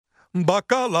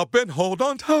Buckle up and hold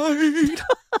on tight.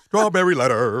 Strawberry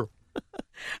letter.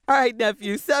 All right,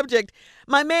 nephew. Subject: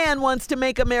 my man wants to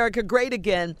make America great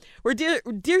again.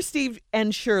 Dear Steve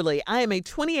and Shirley, I am a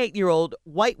 28-year-old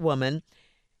white woman,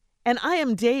 and I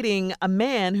am dating a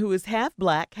man who is half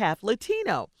black, half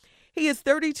Latino. He is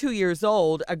 32 years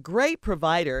old, a great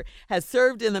provider, has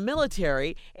served in the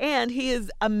military, and he is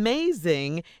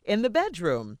amazing in the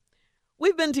bedroom.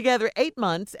 We've been together 8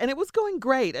 months, and it was going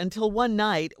great until one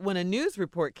night when a news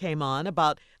report came on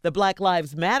about the Black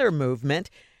Lives Matter movement.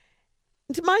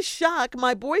 To my shock,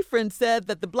 my boyfriend said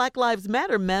that the Black Lives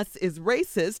Matter mess is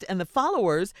racist and the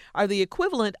followers are the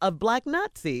equivalent of black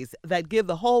Nazis that give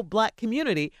the whole black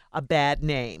community a bad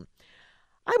name.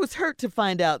 I was hurt to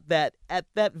find out that at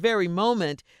that very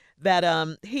moment that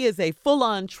he is a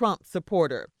full-on Trump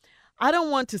supporter. I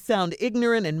don't want to sound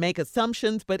ignorant and make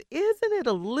assumptions, but isn't it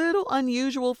a little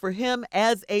unusual for him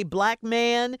as a black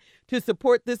man to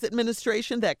support this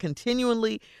administration that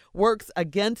continually works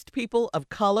against people of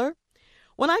color?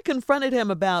 When I confronted him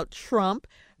about Trump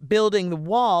building the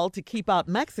wall to keep out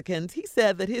Mexicans, he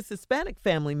said that his Hispanic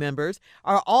family members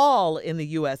are all in the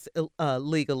U.S.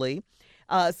 Legally,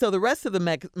 so the rest of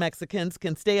the Mexicans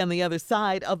can stay on the other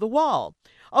side of the wall.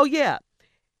 Oh, yeah.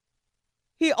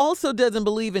 He also doesn't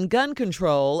believe in gun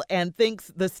control and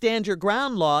thinks the stand your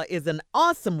ground law is an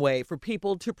awesome way for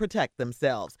people to protect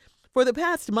themselves. For the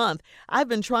past month, I've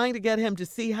been trying to get him to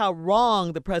see how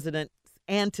wrong the president's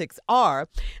antics are,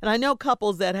 and I know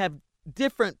couples that have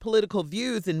different political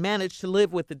views and manage to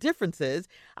live with the differences.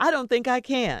 I don't think I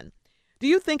can. Do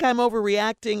you think I'm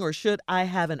overreacting, or should I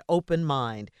have an open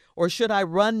mind? Or should I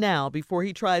run now before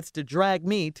he tries to drag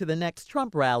me to the next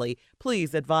Trump rally?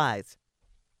 Please advise.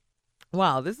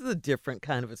 Wow, this is a different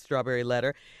kind of a strawberry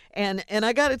letter. And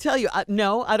I got to tell you,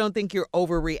 no, I don't think you're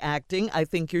overreacting. I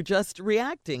think you're just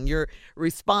reacting. You're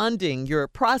responding. You're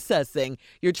processing.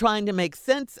 You're trying to make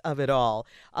sense of it all.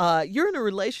 You're in a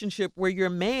relationship where your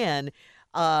man,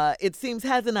 it seems,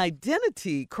 has an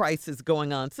identity crisis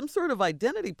going on, some sort of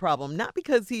identity problem, not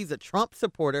because he's a Trump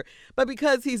supporter, but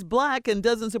because he's black and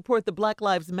doesn't support the Black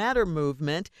Lives Matter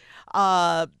movement,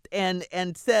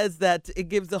 and says that it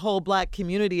gives the whole black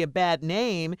community a bad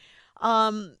name,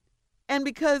 and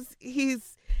because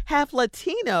he's half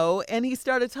Latino, and he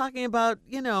started talking about,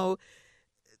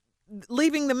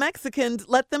 leaving the Mexicans,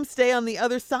 let them stay on the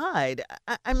other side.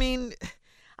 I mean,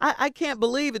 I can't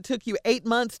believe it took you 8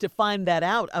 months to find that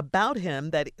out about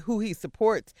him, who he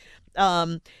supports.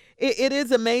 It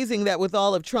is amazing that with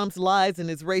all of Trump's lies and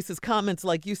his racist comments,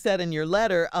 like you said in your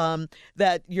letter,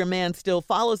 that your man still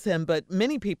follows him. But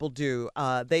many people do.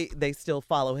 They still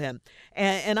follow him.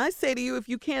 And I say to you, if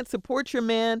you can't support your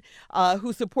man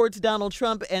who supports Donald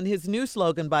Trump, and his new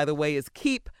slogan, by the way, is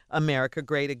 "Keep America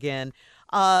Great Again,"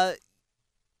 I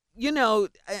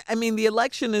mean, the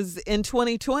election is in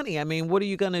 2020. I mean, what are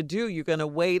you going to do? You're going to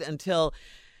wait until,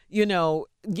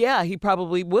 he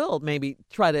probably will maybe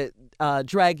try to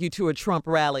drag you to a Trump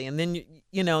rally. And then,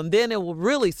 and then it will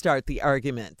really start the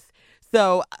arguments.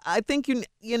 So I think,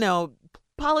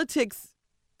 politics,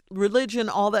 religion,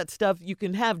 all that stuff, you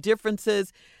can have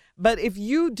differences. But if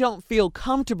you don't feel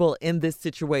comfortable in this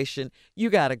situation, you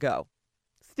got to go.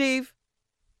 Steve?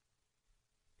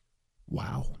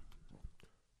 Wow.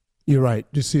 You're right.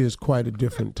 This is quite a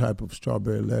different type of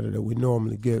strawberry letter that we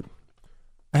normally get.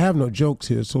 I have no jokes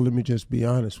here, so let me just be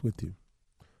honest with you.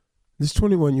 This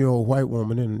 21-year-old white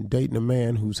woman and dating a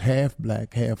man who's half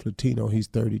black, half Latino. He's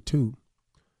 32.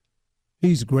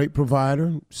 He's a great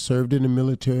provider, served in the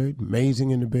military,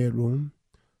 amazing in the bedroom.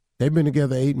 They've been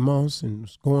together 8 months and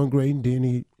it's going great. And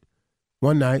then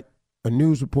one night, a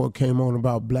news report came on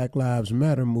about Black Lives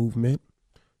Matter movement.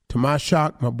 To my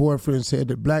shock, my boyfriend said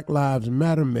that Black Lives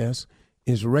Matter mess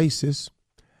is racist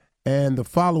and the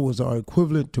followers are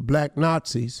equivalent to black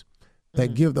Nazis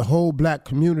that give the whole black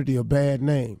community a bad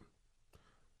name.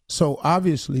 So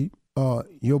obviously,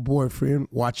 your boyfriend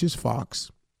watches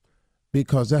Fox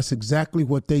because that's exactly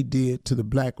what they did to the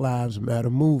Black Lives Matter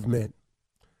movement.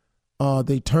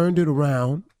 They turned it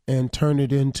around and turned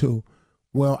it into,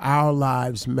 well, our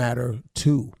lives matter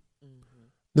too.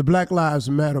 The Black Lives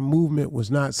Matter movement was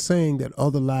not saying that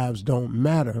other lives don't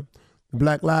matter. The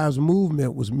Black Lives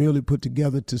movement was merely put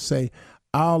together to say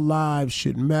our lives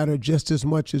should matter just as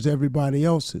much as everybody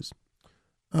else's.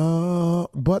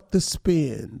 But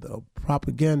the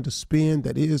propaganda spin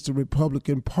that is the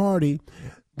Republican Party,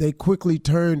 they quickly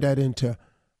turned that into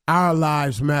our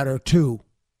lives matter too.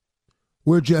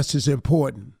 We're just as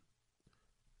important.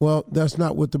 Well, that's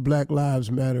not what the Black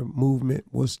Lives Matter movement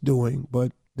was doing,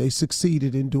 but they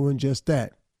succeeded in doing just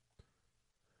that.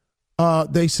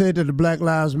 They said that the Black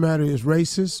Lives Matter is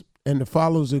racist, and the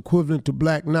followers equivalent to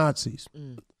black Nazis.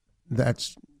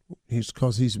 That's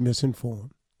because he's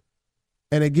misinformed.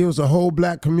 And it gives a whole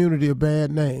black community a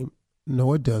bad name.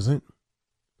 No, it doesn't.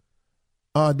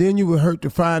 Then you were hurt to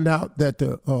find out that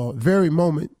the very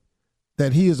moment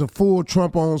that he is a full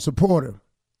Trump-owned supporter.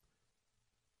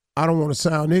 I don't want to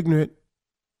sound ignorant,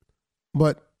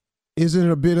 but isn't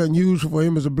it a bit unusual for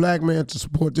him as a black man to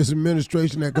support this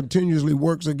administration that continuously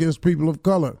works against people of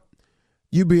color?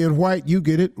 You being white, you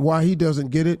get it. Why he doesn't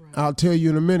get it, I'll tell you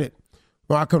in a minute.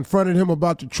 When I confronted him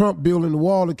about the Trump building the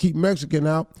wall to keep Mexican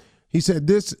out, he said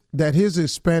that his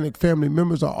Hispanic family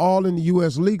members are all in the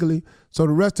U.S. legally, so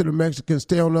the rest of the Mexicans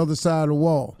stay on the other side of the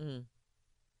wall.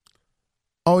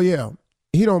 Oh, yeah.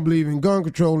 He don't believe in gun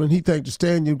control, and he thinks the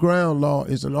stand your ground law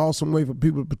is an awesome way for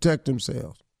people to protect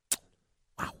themselves.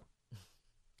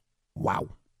 Wow.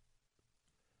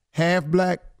 Half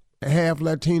black, half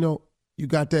Latino, you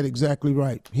got that exactly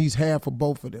right. He's half of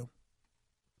both of them.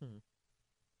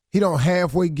 He don't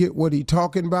halfway get what he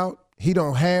talking about. He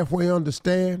don't halfway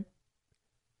understand.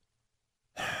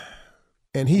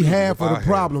 And he half of the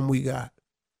problem we got.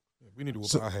 We need to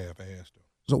whoop our half ass, though.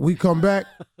 So we come back,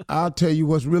 I'll tell you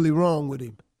what's really wrong with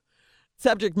him.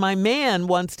 Subject, my man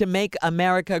wants to make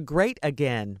America great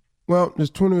again. Well,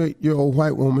 this 28-year-old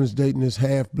white woman is dating this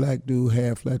half black dude,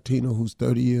 half Latino, who's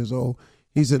 30 years old.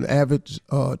 He's an avid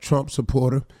Trump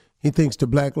supporter. He thinks the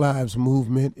Black Lives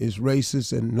Movement is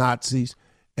racist and Nazis,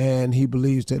 and he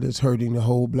believes that it's hurting the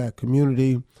whole black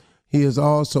community. He is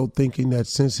also thinking that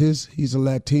since he's a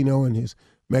Latino and his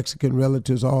Mexican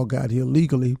relatives all got here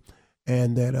legally,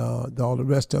 and that all the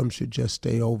rest of them should just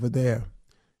stay over there.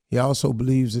 He also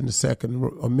believes in the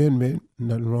Second Amendment,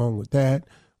 nothing wrong with that,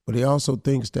 but he also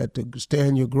thinks that the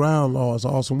stand your ground law is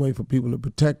an awesome way for people to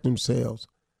protect themselves.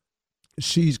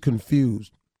 She's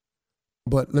confused.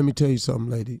 But let me tell you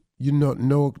something, lady. You're not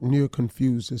near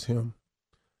confused as him.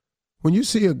 When you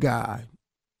see a guy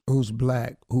who's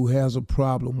black, who has a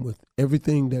problem with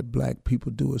everything that black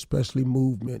people do, especially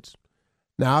movements.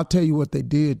 Now, I'll tell you what they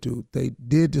did do. They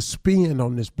did the spin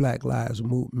on this Black Lives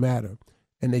Matter,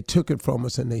 and they took it from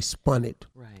us and they spun it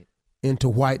into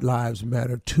White Lives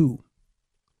Matter too.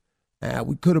 Now,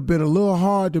 we could have been a little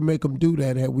hard to make them do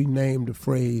that had we named the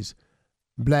phrase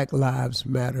Black Lives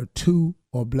Matter too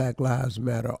or Black Lives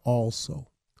Matter also.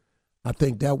 I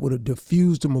think that would have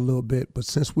diffused them a little bit, but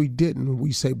since we didn't, when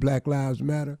we say Black Lives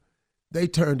Matter, they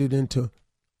turned it into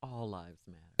all lives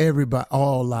matter. Everybody,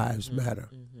 all lives matter,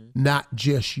 not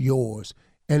just yours.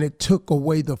 And it took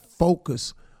away the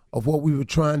focus of what we were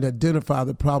trying to identify,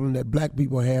 the problem that black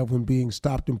people have when being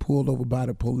stopped and pulled over by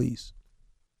the police.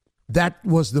 That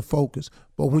was the focus.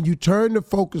 But when you turn the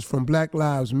focus from Black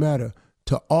Lives Matter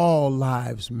to all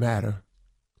lives matter,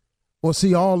 well,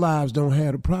 see, all lives don't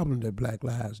have the problem that black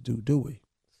lives do we?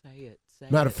 Say it.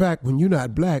 Matter of fact, when you're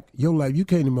not black, your life, you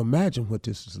can't even imagine what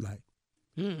this is like.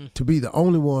 To be the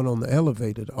only one on the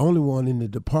elevator, the only one in the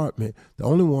department, the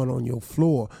only one on your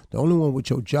floor, the only one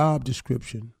with your job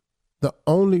description, the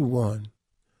only one.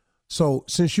 So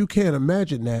since you can't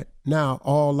imagine that, now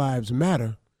all lives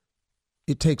matter,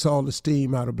 it takes all the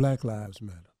steam out of Black Lives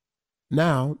Matter.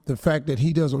 Now, the fact that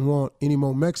he doesn't want any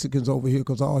more Mexicans over here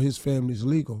because all his family's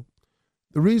legal,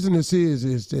 the reason this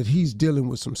is that he's dealing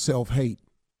with some self-hate.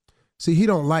 See, he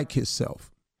don't like himself.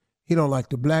 He don't like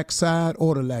the black side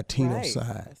or the Latino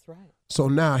side. That's right. So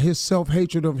now his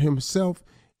self-hatred of himself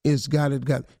is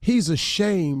got. He's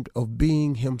ashamed of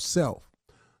being himself.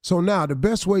 So now the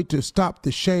best way to stop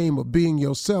the shame of being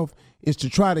yourself is to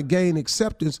try to gain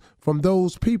acceptance from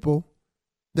those people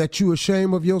that you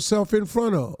ashamed of yourself in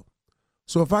front of.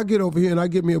 So if I get over here and I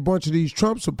get me a bunch of these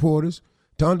Trump supporters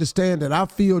to understand that I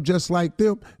feel just like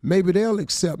them, maybe they'll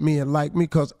accept me and like me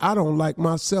because I don't like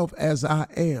myself as I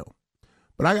am.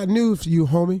 But I got news for you,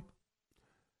 homie.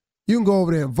 You can go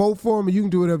over there and vote for him, and you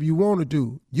can do whatever you want to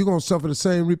do. You're going to suffer the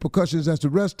same repercussions as the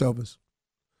rest of us.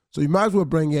 So you might as well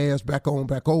bring your ass back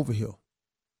over here.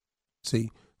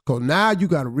 See, because now you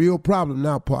got a real problem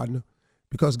now, partner.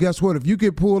 Because guess what? If you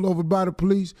get pulled over by the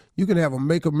police, you can have a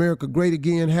Make America Great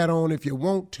Again hat on if you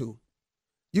want to.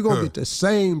 You're going to get the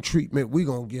same treatment we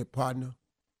going to get, partner.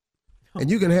 And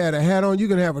you can have a hat on. You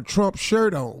can have a Trump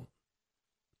shirt on.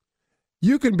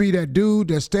 You can be that dude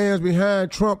that stands behind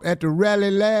Trump at the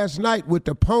rally last night with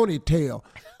the ponytail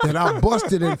that I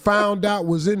busted and found out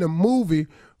was in the movie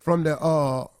from the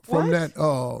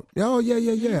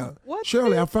What?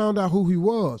 Shirley, I found out who he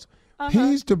was.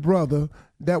 He's the brother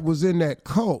that was in that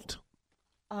cult.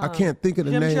 I can't think of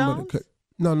the Jim name Jones? of the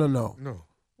No.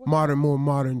 More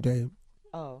modern day.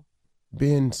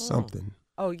 Ben something.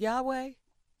 Oh, Yahweh?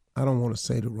 I don't want to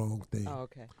say the wrong thing. Oh,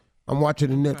 okay. I'm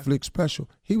watching a Netflix special.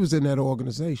 He was in that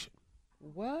organization.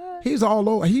 What? He's all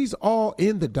over. He's all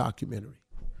in the documentary.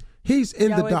 He's in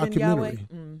Yahweh the documentary.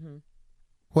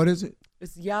 What is it?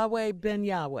 It's Yahweh Ben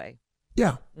Yahweh.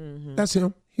 Yeah, that's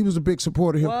him. He was a big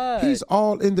supporter of him. What? He's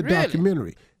all in the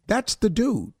documentary. That's the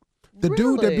dude. The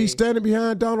dude that be Really? standing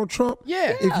behind Donald Trump.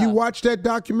 Yeah. If you watch that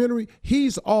documentary,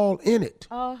 he's all in it.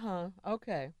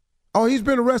 Okay. Oh, he's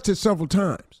been arrested several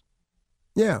times.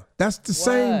 Yeah, that's the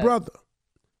same What? brother.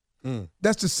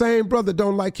 That's the same brother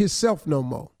don't like himself no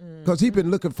more because he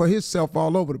been looking for himself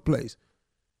all over the place.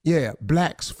 Yeah,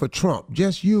 blacks for Trump.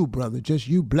 Just you, brother. Just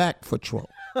you black for Trump.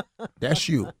 That's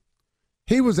you.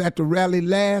 He was at the rally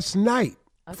last night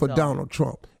for saw. Donald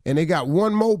Trump, and they got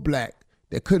one more black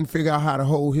that couldn't figure out how to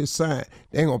hold his sign.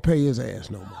 They ain't going to pay his ass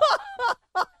no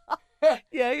more.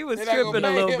 Yeah, he was They're not tripping gonna a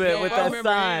pay little him, bit man. with I that remember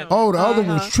sign. him. Oh, the other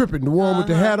one was tripping, the one with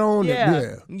the hat on.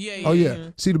 Yeah. Yeah. Oh, yeah.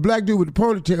 See, the black dude with the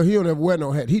ponytail, he don't ever wear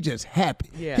no hat. He just happy.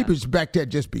 Yeah. He was back there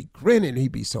just be grinning. He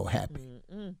be so happy.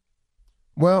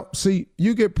 Well, see,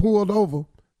 you get pulled over,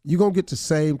 you're going to get the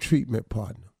same treatment,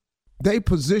 partner. They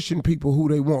position people who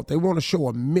they want. They want to show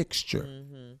a mixture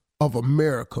of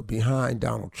America behind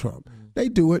Donald Trump. They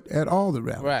do it at all the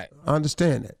rallies. Right. I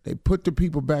understand that. They put the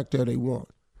people back there they want.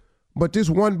 But this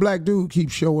one black dude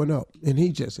keeps showing up, and he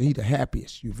the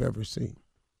happiest you've ever seen.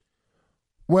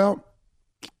 Well,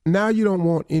 now you don't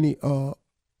want any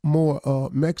more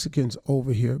Mexicans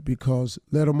over here because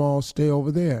let them all stay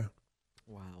over there.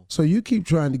 Wow. So you keep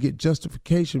trying to get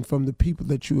justification from the people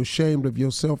that you're ashamed of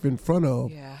yourself in front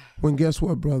of. Yeah. When guess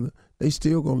what, brother? They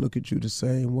still gonna look at you the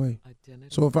same way. Identity.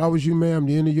 So if I was you, ma'am,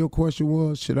 the end of your question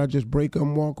was, should I just break up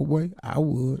and walk away? I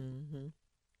would.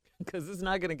 Because it's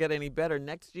not going to get any better.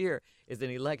 Next year is an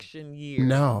election year.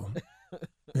 No.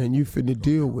 And you finna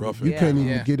deal with Rough it. You it. can't even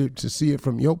Yeah. get it to see it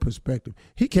from your perspective.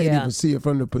 He can't Yeah. even see it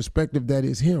from the perspective that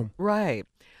is him. Right.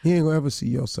 He ain't gonna ever see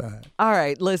your side. All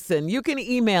right, listen, you can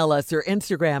email us or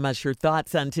Instagram us your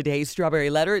thoughts on today's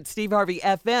Strawberry Letter at Steve Harvey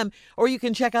FM, or you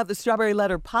can check out the Strawberry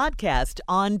Letter podcast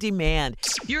on demand.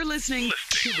 You're listening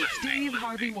to the Steve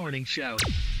Harvey Morning Show.